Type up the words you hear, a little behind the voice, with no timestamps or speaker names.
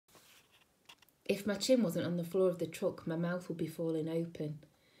If my chin wasn't on the floor of the truck, my mouth would be falling open.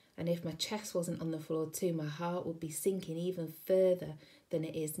 And if my chest wasn't on the floor too, my heart would be sinking even further than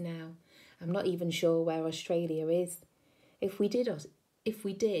it is now. I'm not even sure where Australia is. If we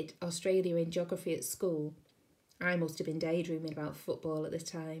did Australia in geography at school, I must have been daydreaming about football at the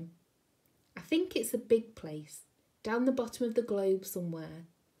time. I think it's a big place, down the bottom of the globe somewhere.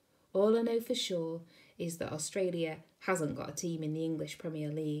 All I know for sure is that Australia hasn't got a team in the English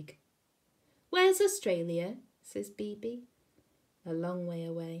Premier League. "Where's Australia?" says BB. "A long way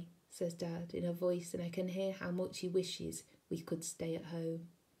away," says Dad in a voice, and I can hear how much he wishes we could stay at home.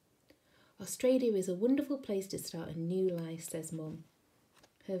 "Australia is a wonderful place to start a new life," says Mum.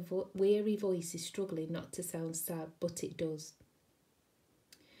 Her weary voice is struggling not to sound sad, but it does.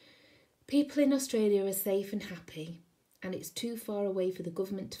 "People in Australia are safe and happy, and it's too far away for the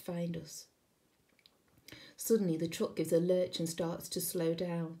government to find us." Suddenly the truck gives a lurch and starts to slow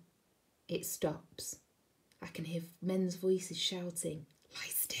down. It stops. I can hear men's voices shouting. "Lie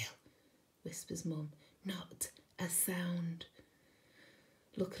still," whispers Mum. "Not a sound."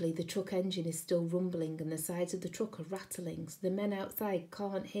 Luckily, the truck engine is still rumbling and the sides of the truck are rattling, so the men outside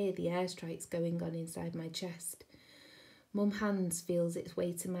can't hear the airstrikes going on inside my chest. Mum's hand feels its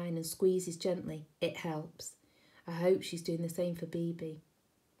way to mine and squeezes gently. It helps. I hope she's doing the same for BB.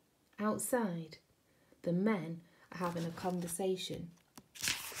 Outside, the men are having a conversation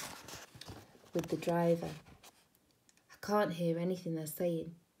with the driver. I can't hear anything they're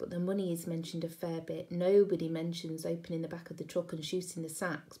saying, but the money is mentioned a fair bit. Nobody mentions opening the back of the truck and shooting the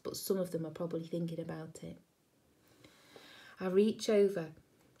sacks, but some of them are probably thinking about it. I reach over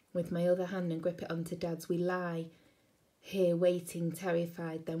with my other hand and grip it onto Dad's. We lie here waiting,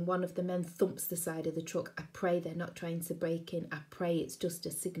 terrified. Then one of the men thumps the side of the truck. I pray they're not trying to break in. I pray it's just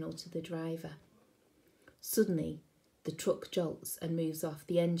a signal to the driver. Suddenly, the truck jolts and moves off,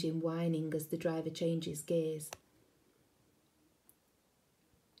 the engine whining as the driver changes gears.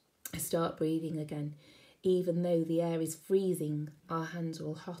 I start breathing again. Even though the air is freezing, our hands are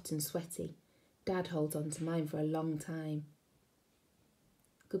all hot and sweaty. Dad holds on to mine for a long time.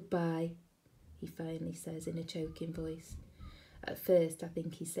 "Goodbye," he finally says in a choking voice. At first I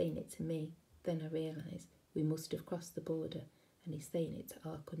think he's saying it to me. Then I realise we must have crossed the border and he's saying it to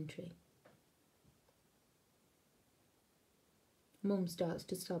our country. Mum starts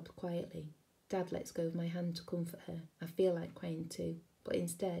to sob quietly. Dad lets go of my hand to comfort her. I feel like crying too, but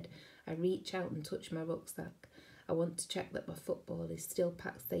instead I reach out and touch my rucksack. I want to check that my football is still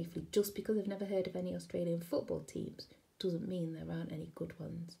packed safely. Just because I've never heard of any Australian football teams doesn't mean there aren't any good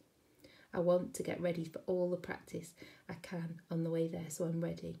ones. I want to get ready for all the practice I can on the way there, so I'm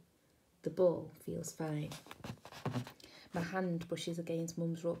ready. The ball feels fine. My hand brushes against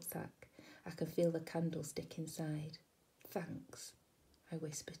Mum's rucksack. I can feel the candlestick inside. "Thanks," I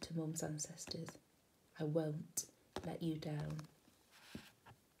whisper to Mum's ancestors. "I won't let you down."